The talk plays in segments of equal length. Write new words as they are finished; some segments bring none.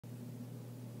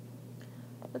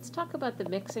let's talk about the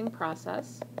mixing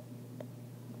process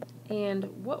and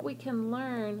what we can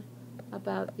learn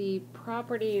about the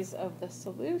properties of the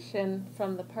solution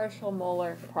from the partial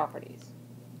molar properties.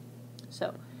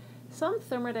 So, some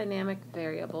thermodynamic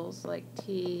variables like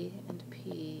T and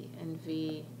P and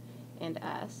V and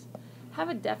S have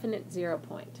a definite 0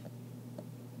 point.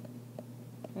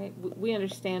 Right? We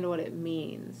understand what it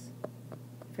means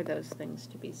for those things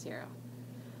to be 0.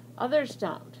 Others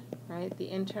don't, right? The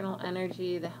internal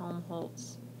energy, the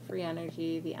Helmholtz free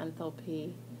energy, the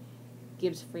enthalpy,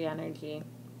 Gibbs free energy.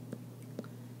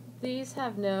 These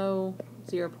have no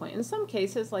 0 point. In some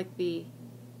cases, like the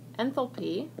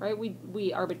enthalpy, right,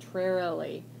 we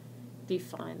arbitrarily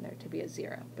define there to be a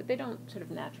 0, but they don't sort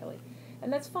of naturally.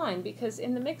 And that's fine, because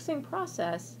in the mixing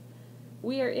process,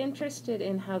 we are interested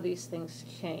in how these things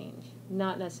change,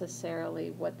 not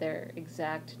necessarily what their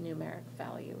exact numeric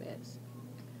value is.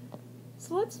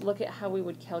 So let's look at how we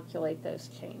would calculate those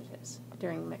changes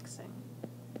during mixing.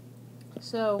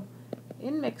 So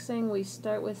in mixing, we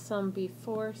start with some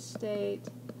before state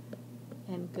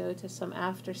and go to some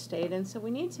after state, and so we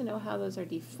need to know how those are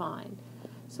defined.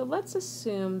 So let's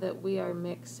assume that we are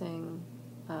mixing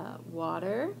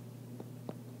water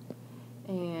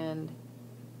and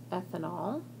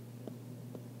ethanol,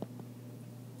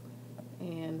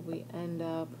 and we end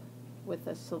up with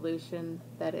a solution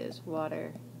that is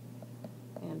water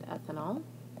and ethanol,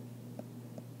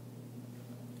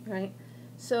 right?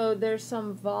 So there's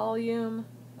some volume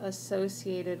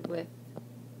associated with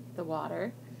the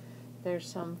water, there's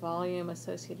some volume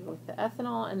associated with the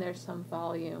ethanol, and there's some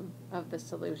volume of the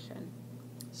solution.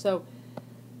 So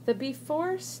the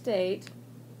before state,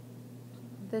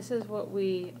 this is what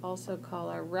we also call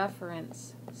our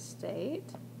reference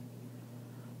state,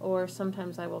 or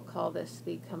sometimes I will call this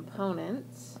the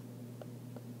components,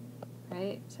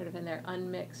 right, sort of in their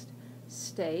unmixed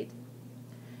state.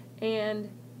 And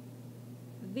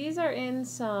these are in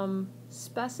some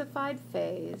specified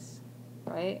phase,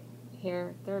 right?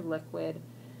 Here they're liquid.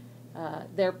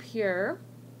 They're pure.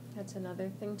 That's another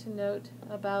thing to note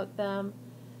about them.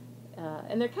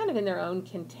 And they're kind of in their own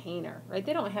container, right?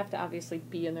 They don't have to obviously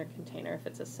be in their container if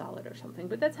it's a solid or something,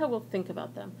 but that's how we'll think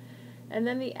about them. And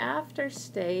then the after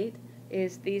state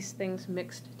is these things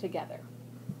mixed together.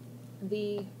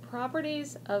 The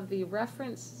properties of the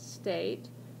reference state,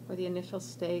 or the initial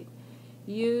state,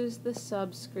 use the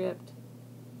subscript,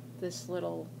 this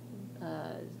little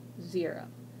 0.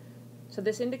 So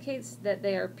this indicates that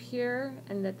they are pure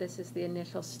and that this is the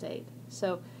initial state.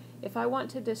 So if I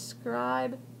want to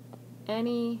describe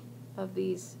any of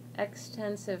these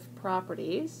extensive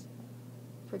properties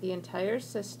for the entire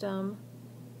system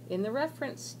in the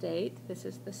reference state, this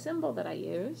is the symbol that I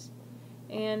use,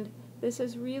 and this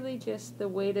is really just the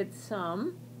weighted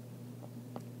sum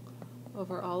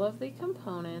over all of the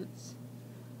components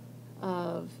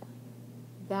of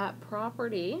that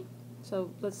property.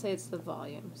 So let's say it's the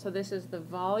volume. So this is the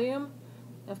volume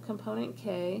of component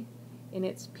K in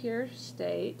its pure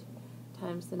state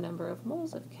times the number of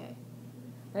moles of K.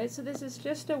 Right? So this is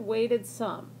just a weighted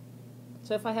sum.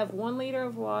 So if I have 1 liter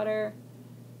of water,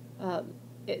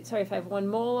 if I have 1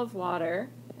 mole of water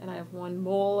and I have 1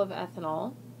 mole of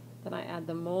ethanol, then I add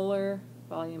the molar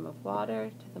volume of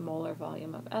water to the molar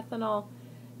volume of ethanol,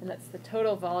 and that's the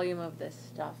total volume of this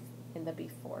stuff in the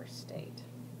before state.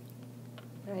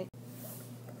 Right?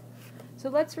 So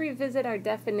let's revisit our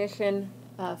definition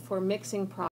for mixing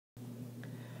process.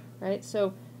 Right?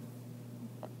 So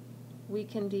we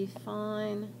can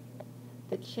define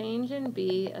the change in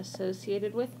B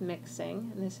associated with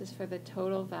mixing, and this is for the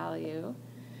total value,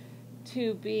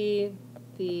 to be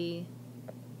the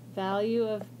value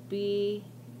of B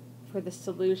for the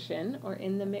solution, or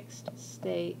in the mixed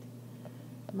state,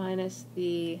 minus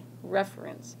the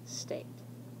reference state.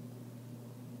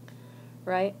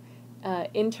 Right?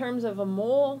 In terms of a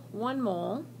mole, 1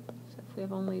 mole, so if we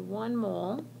have only 1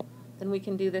 mole, then we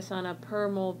can do this on a per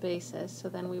mole basis. So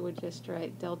then we would just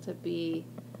write delta B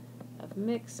of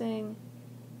mixing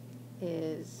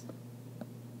is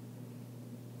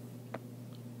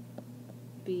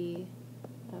B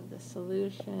of the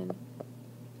solution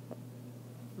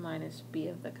minus B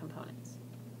of the components.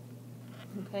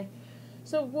 Okay?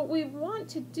 So what we want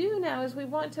to do now is we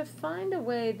want to find a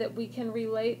way that we can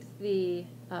relate the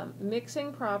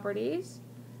mixing properties,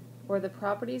 or the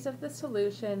properties of the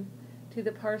solution, to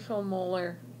the partial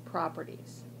molar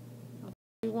properties.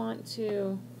 We want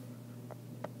to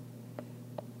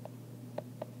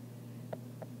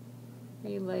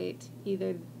relate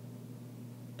either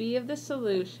B of the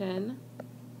solution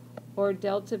or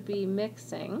delta B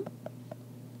mixing.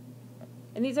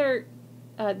 And these are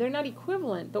they're not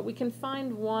equivalent, but we can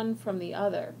find one from the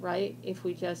other, right, if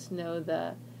we just know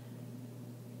the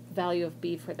value of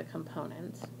B for the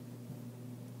components.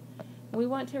 We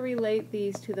want to relate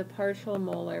these to the partial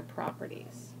molar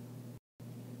properties.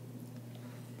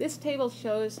 This table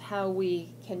shows how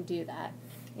we can do that,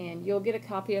 and you'll get a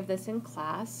copy of this in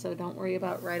class, so don't worry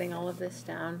about writing all of this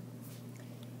down.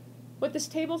 What this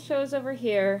table shows over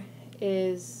here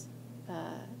is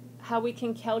how we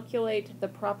can calculate the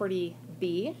property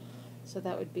B, so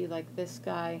that would be like this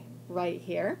guy right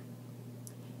here.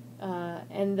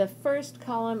 And the first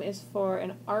column is for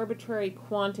an arbitrary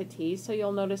quantity, so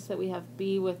you'll notice that we have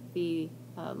B with the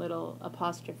little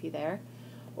apostrophe there,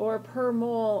 or per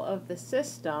mole of the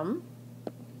system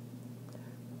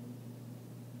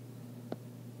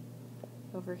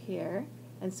over here,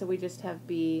 and so we just have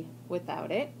B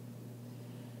without it.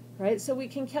 Right, so we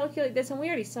can calculate this, and we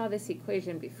already saw this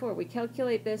equation before. We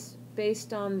calculate this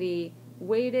based on the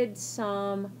weighted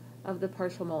sum of the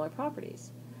partial molar properties.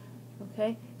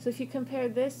 Okay, so if you compare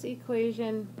this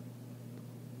equation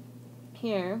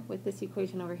here with this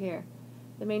equation over here,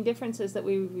 the main difference is that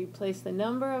we replace the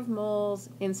number of moles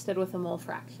instead with a mole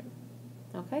fraction.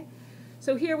 Okay,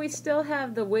 so here we still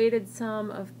have the weighted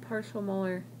sum of partial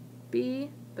molar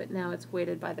B, but now it's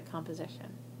weighted by the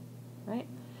composition, right?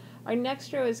 Our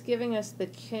next row is giving us the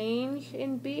change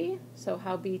in B, so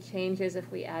how B changes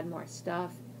if we add more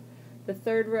stuff. The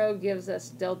third row gives us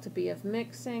delta B of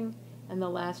mixing, and the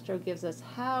last row gives us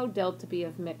how delta B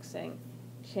of mixing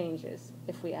changes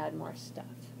if we add more stuff.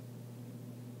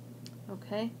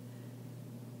 Okay?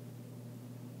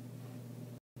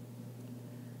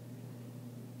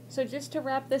 So just to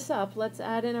wrap this up, let's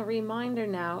add in a reminder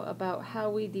now about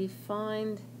how we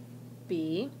defined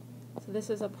B. So this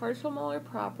is a partial molar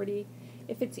property.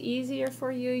 If it's easier for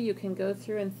you, you can go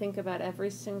through and think about every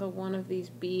single one of these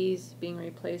B's being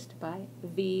replaced by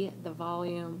V, the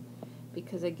volume,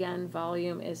 because again,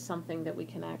 volume is something that we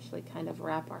can actually kind of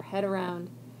wrap our head around.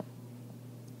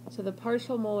 So the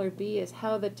partial molar B is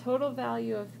how the total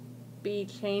value of B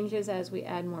changes as we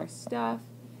add more stuff,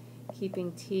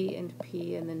 keeping T and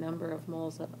P and the number of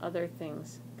moles of other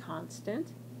things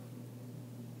constant,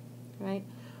 right?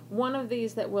 One of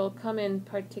these that will come in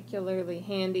particularly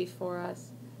handy for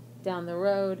us down the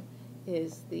road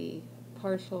is the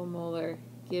partial molar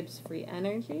Gibbs free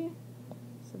energy.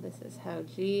 So this is how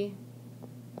G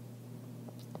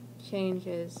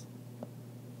changes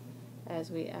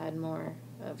as we add more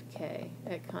of K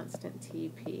at constant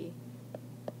T, P,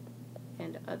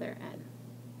 and other N.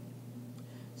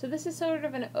 So this is sort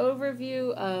of an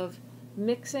overview of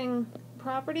mixing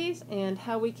properties and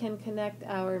how we can connect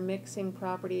our mixing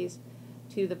properties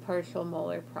to the partial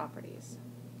molar properties.